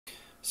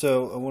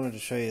So I wanted to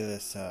show you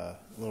this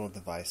little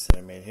device that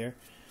I made here.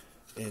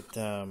 It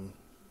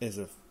is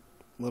a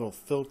little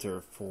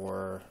filter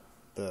for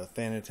the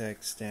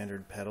Fanatec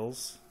standard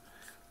pedals.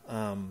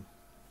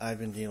 I've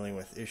been dealing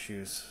with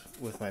issues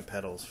with my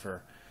pedals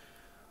for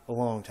a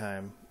long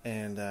time,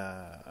 and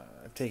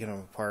I've taken them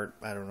apart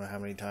I don't know how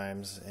many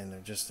times, and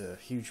they're just a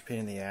huge pain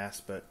in the ass,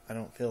 but I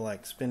don't feel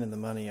like spending the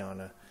money on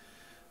a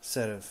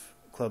set of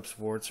club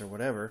sports or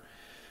whatever.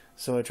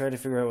 So I tried to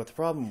figure out what the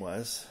problem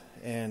was,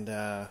 and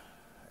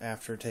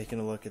after taking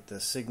a look at the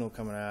signal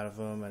coming out of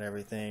them and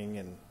everything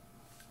and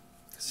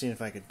seeing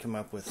if I could come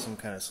up with some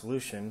kind of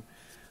solution,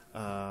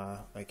 I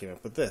came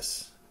up with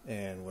this.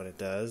 And what it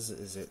does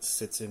is it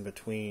sits in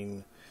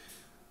between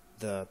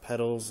the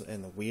pedals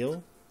and the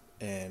wheel,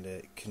 and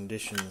it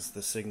conditions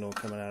the signal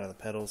coming out of the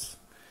pedals.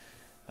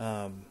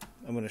 I'm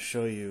going to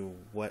show you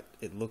what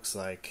it looks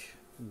like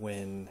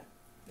when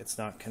it's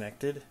not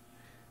connected.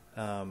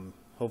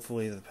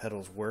 Hopefully the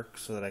pedals work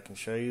so that I can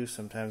show you.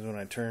 Sometimes when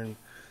I turn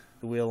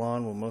the wheel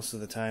on, well, most of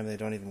the time they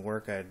don't even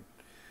work.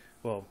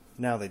 Well,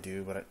 now they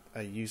do, but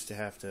I used to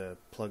have to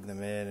plug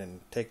them in and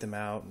take them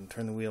out and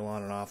turn the wheel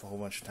on and off a whole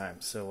bunch of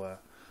times. So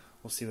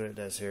we'll see what it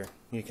does here.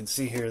 You can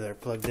see here they're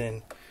plugged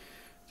in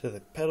to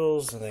the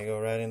pedals, and they go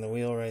right in the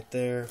wheel right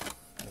there.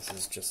 This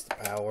is just the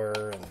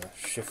power and the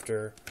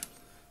shifter.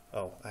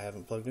 Oh, I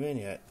haven't plugged them in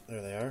yet.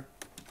 There they are.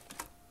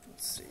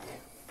 Let's see.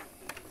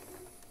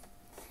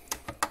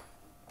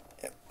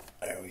 Yep,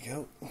 there we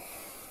go.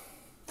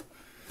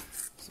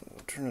 So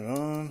we'll turn it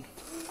on.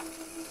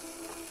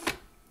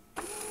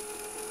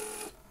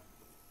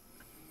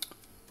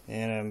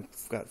 And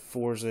I've got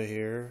Forza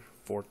here,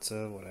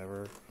 Forza,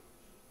 whatever.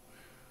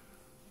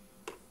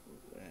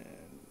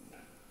 And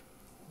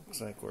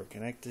looks like we're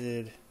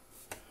connected.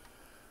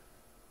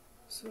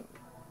 So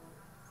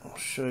I'll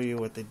show you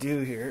what they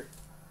do here.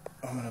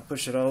 I'm going to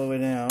push it all the way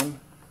down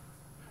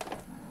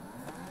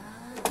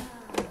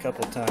a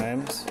couple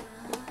times.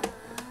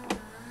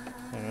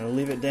 I'm going to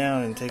leave it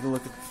down and take a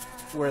look at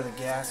where the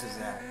gas is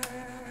at.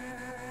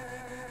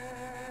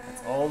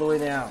 It's all the way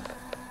down.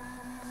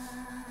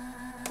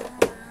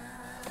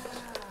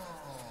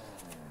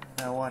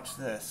 Now watch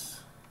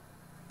this.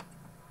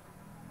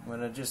 I'm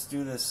going to just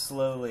do this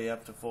slowly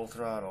up to full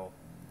throttle.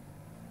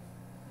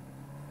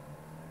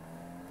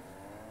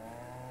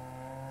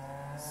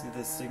 See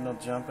this signal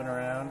jumping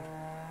around?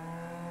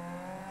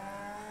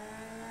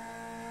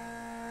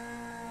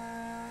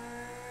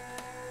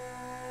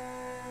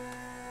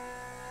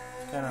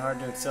 It's kind of hard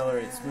to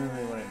accelerate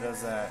smoothly when it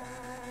does that.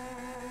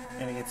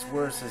 And it gets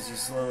worse as you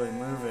slowly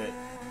move it.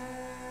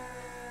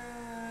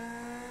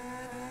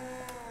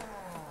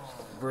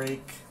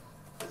 Brake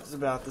is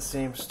about the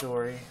same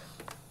story.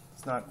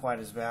 It's not quite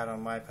as bad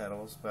on my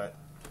pedals, but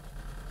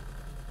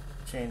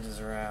it changes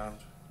around.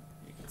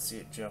 You can see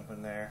it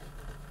jumping there.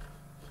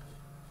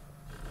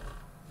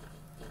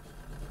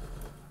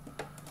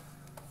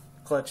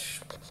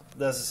 Clutch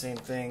does the same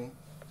thing.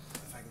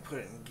 If I can put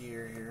it in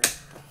gear here,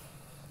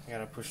 I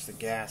gotta push the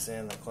gas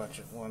and the clutch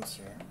at once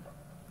here.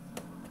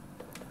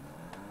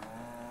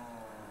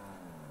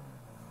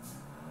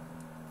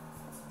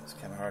 It's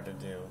kind of hard to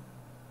do.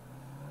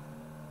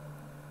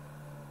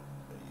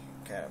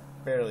 Kind of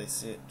barely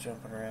see it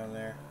jumping around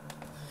there.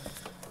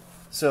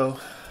 So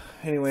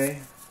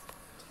anyway,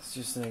 it's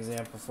just an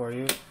example for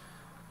you.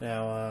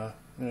 Now I'm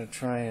going to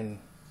try and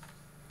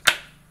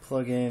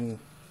plug in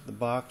the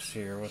box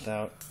here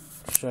without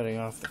shutting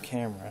off the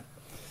camera.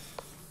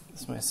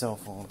 It's my cell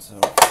phone, so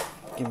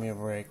give me a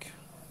break.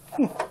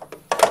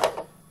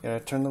 Gotta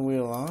turn the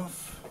wheel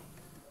off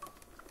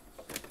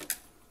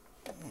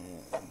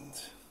and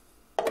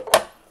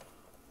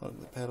plug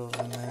the pedals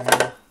in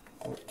there.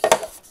 Whoops.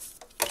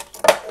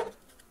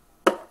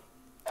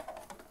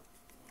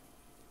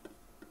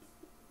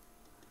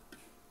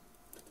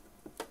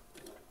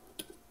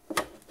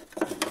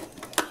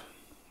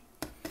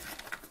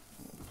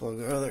 Plug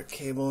the other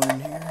cable in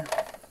here.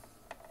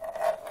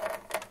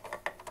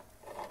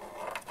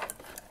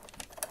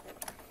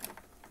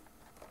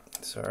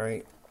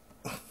 Sorry.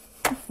 There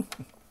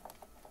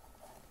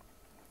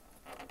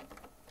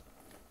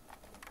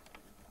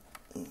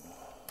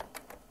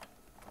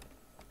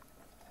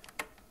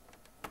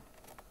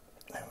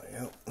we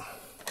go.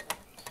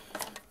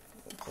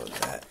 Plug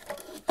that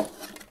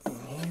in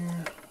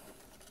here.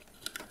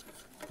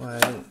 Well, I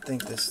didn't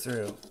think this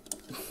through.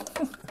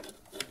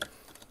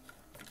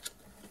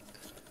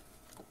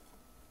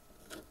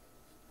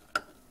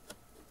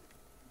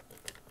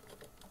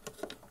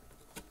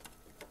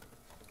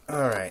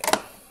 Alright,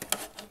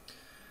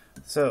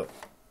 so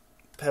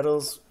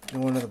pedals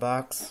go into the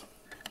box,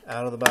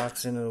 out of the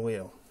box into the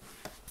wheel.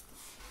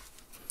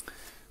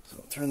 So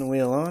I'll turn the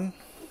wheel on.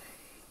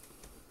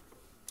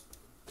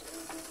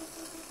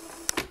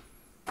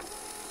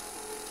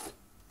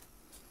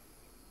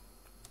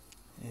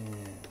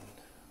 And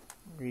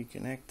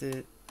reconnect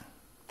it.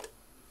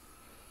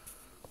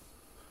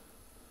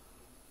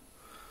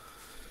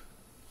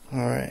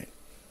 Alright,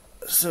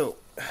 so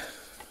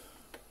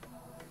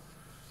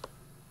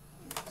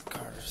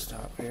car to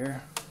stop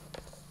here.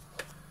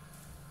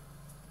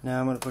 Now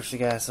I'm going to push the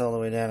gas all the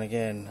way down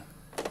again.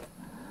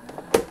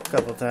 A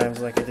couple times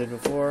like I did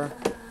before.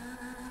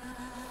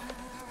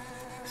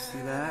 See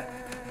that?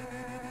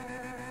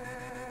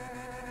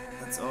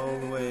 That's all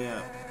the way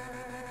up.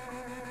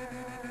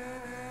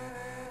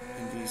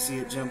 And do you see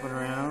it jumping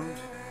around?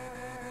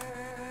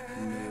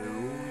 No,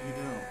 you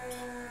don't.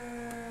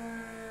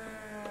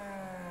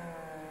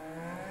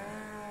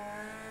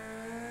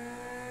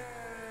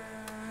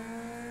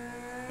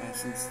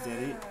 Nice and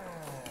steady.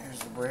 Here's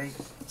the brake,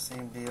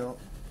 same deal.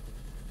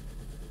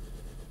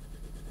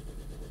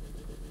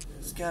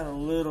 It's got a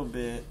little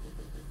bit.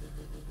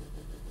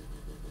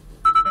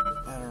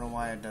 I don't know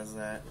why it does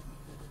that.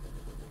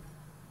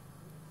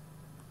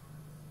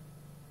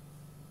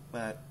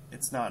 But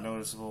it's not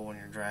noticeable when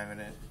you're driving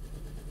it.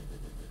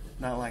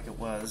 Not like it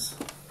was.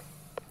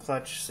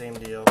 Clutch, same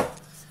deal.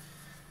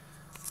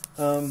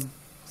 So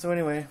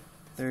anyway,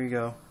 there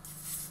you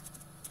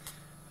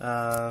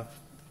go.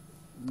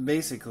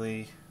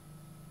 Basically,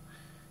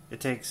 it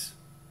takes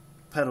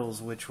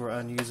pedals which were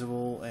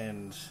unusable,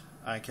 and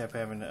I kept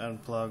having to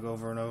unplug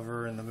over and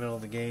over in the middle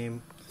of the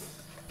game.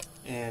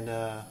 And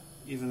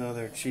even though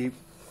they're cheap,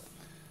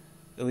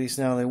 at least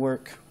now they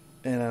work,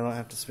 and I don't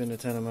have to spend a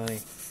ton of money.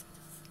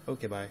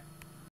 Okay, bye.